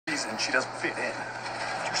reason she doesn't fit in.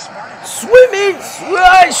 You're smart enough. Swimming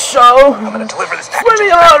Slideshow. I'm gonna deliver this package.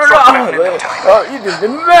 Swimming on you did the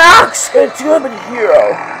max ultimate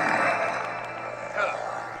hero.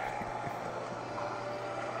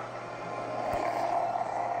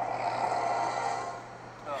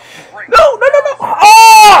 No!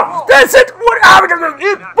 Oh! That's it! What happened to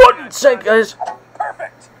the button seconds?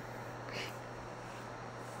 Perfect!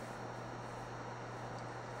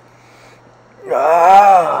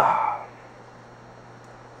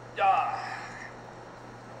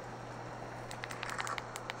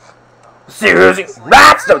 Seriously?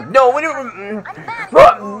 That's the no when you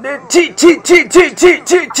T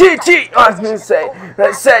I was gonna say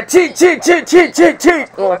let's say T you said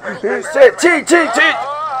T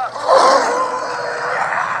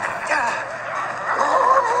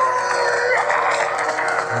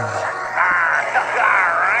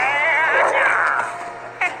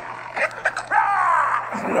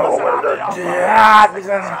No, I'm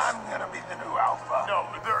gonna be the new alpha. No,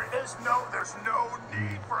 there's no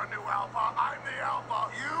need for a new alpha. I'm the alpha.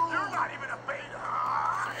 You're not even a beta.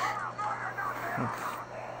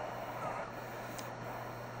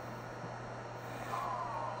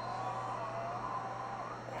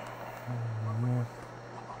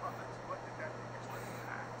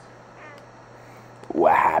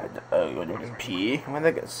 What happened? You didn't pee?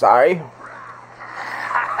 Sorry.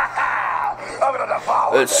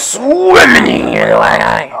 It's swimming in the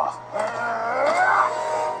way.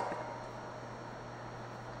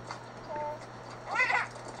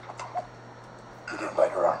 You didn't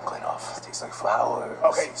bite her arm clean off. It tastes like flowers.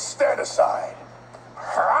 Okay, stand aside.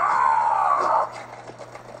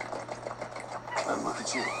 And look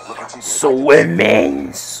at you. Look what you did.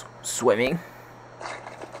 Swimming.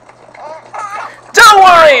 Don't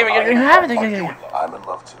worry, you have it. I'm in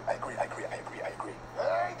love too. I agree.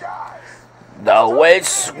 Hey guys. The way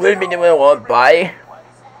swimming will walk by.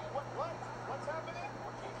 What's happening?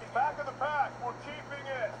 Back of the pack. We're keeping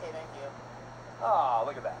it. Okay, thank you. Ah,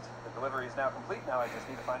 look at that. The delivery is now complete. Now I just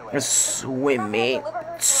need to find a way. Swimming.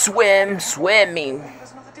 He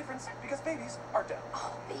doesn't know the difference because babies are dumb.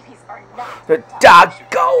 Oh, babies are not. The dog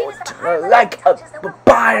goat like a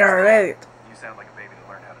pirate. You sound like a baby that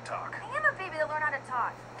learned how to talk. I am a baby that learned how to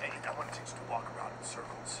talk. Hey, I want to teach you to walk around in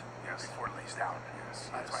circles. Yes. Before it lays down. Yes.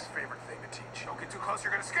 That's my favorite thing to teach. Don't get too close,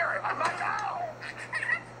 you're gonna scare it. I'm like, ow!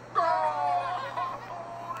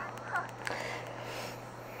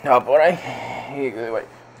 Oh boy, wait,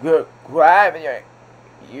 good, grab it,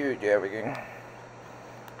 you do everything.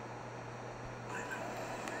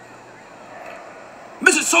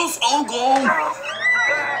 Mr. Soul's own goal. My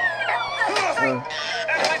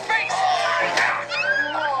face!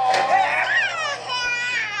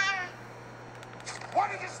 Why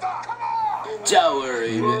did you stop? Come on! Don't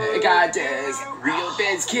worry, I got this. Real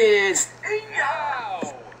dance kids. Ow!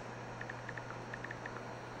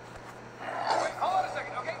 Wait, hold on a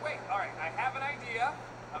second. Okay, wait. All right, I have an idea.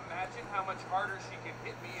 Imagine how much harder she can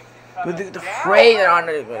hit me if you cut With us the down. freight on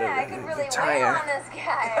Yeah, I could really win tire. on this guy. I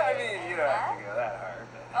mean, you don't have to go that hard.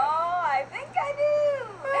 Oh, I think I do.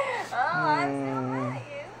 Oh, I'm still mad at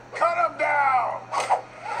you. Cut him down!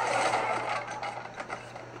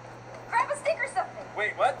 Grab a stick or something.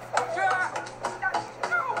 Wait, what?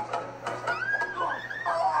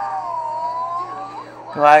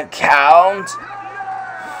 Do I count? Will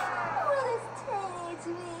this tiny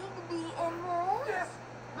twig be enough? Yes!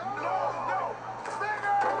 No!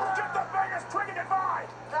 Bigger! Get the biggest twig you can find!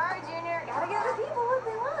 Sorry, Junior. Gotta give the people what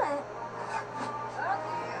they want.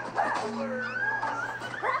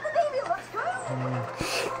 Grab the baby. Let's go.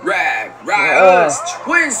 Rag's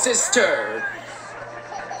twin sister.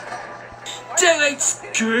 Daylight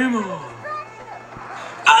Dreamer.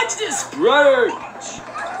 Angelus Brunch.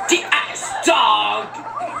 The Ice Dog.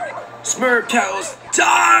 Smirkow's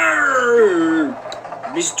daughter.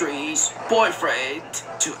 Mystery's boyfriend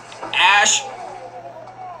to Ash.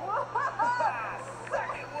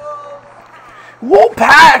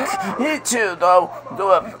 Wolfpack into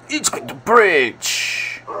the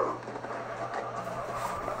bridge.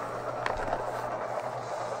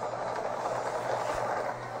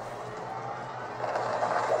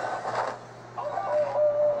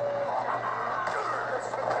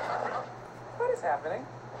 What is happening?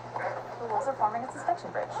 The wolves are forming a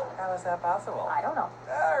suspension bridge. How is that possible? I don't know.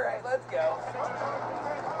 All right, let's go.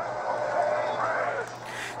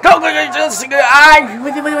 Go, just I.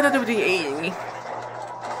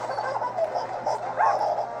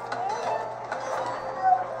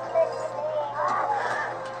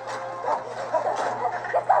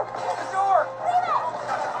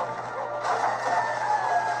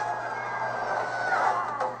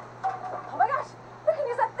 Oh my gosh. We can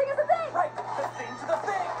use that thing as a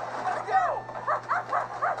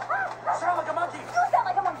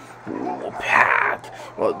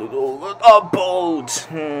A boat.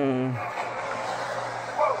 Are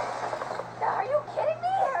you kidding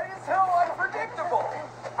me? That is how unpredictable.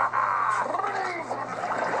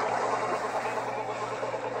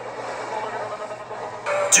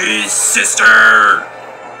 Jeez, sister!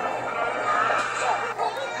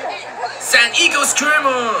 San Eagle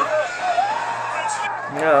Screamer!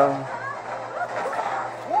 No.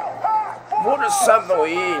 What is something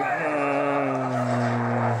we eat?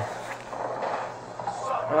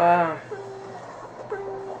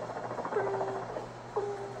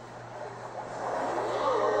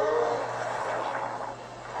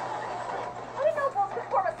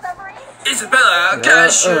 Isabella,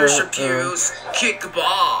 cashier, Shapiro's kick a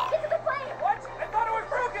ball. Get to the plane. What? I thought it was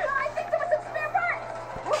broken. I think there was some spare parts.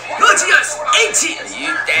 Lucius, 18, are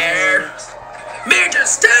you there? Major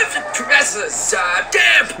Stephen Professor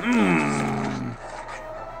Damp.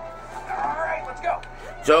 Alright, let's go.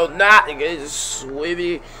 So nothing is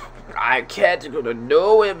swimming. I can't go to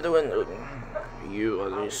know him doing. You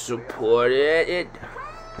only supported it.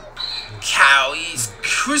 Cowie's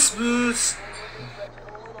Christmas.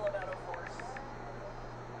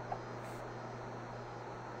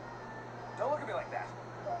 Don't look at me like that.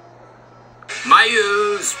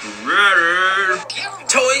 Mayu's brother.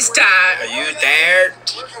 Toy Star, are you there?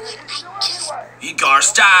 Igor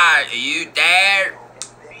Star, are you there?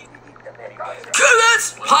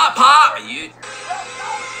 Coolest Pop Pop, are you?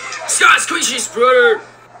 Scott Squishy's brother.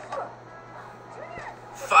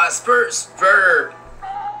 Fosper's brother.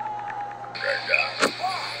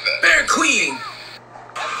 Bear Queen.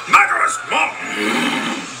 Margaret's mom.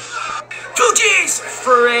 Cookie's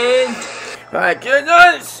friend. I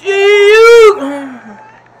cannot see you.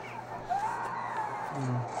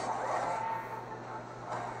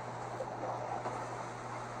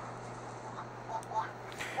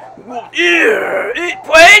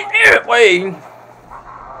 Airplane.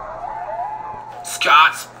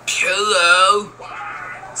 Scott's pillow.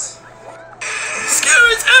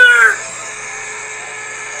 Scooter's ever.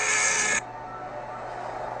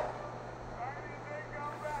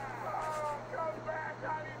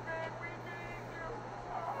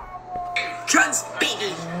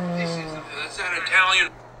 Transpeaking. That's not Italian.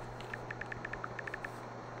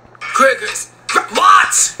 Crickets.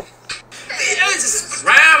 What? This is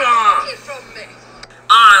Grandma.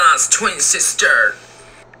 Anna's twin sister.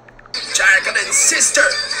 Jacqueline's sister.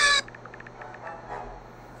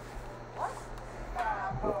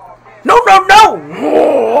 No, no, no!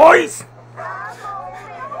 Boys!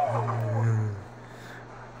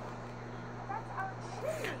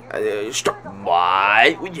 Stop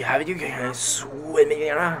by. Would you have you guys swimming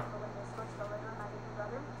around?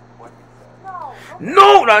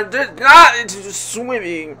 No, not it's just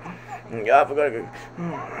swimming. Yeah, I forgot.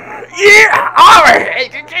 Yeah,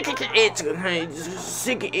 alright.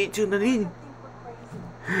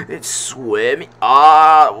 It's swimming.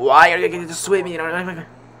 Why are you getting to swimming?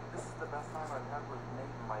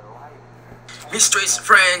 Mystery's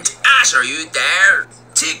friend Ash, are you there?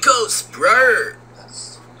 Tickle's brother.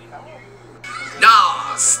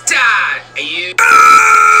 No, Stan, are you?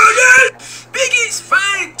 Biggie's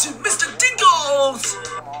friend to Mr. Dinkles.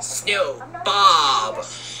 Snow Bob.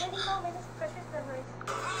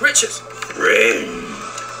 Richard's friend.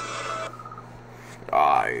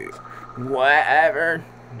 Whatever.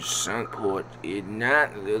 Sunport is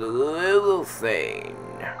not the little thing.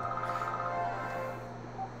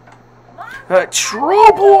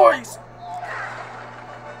 True boys.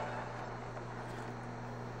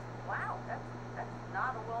 Wow, that's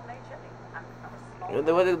not a well-made chipping.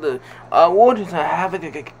 I wanted to have a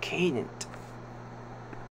cadence.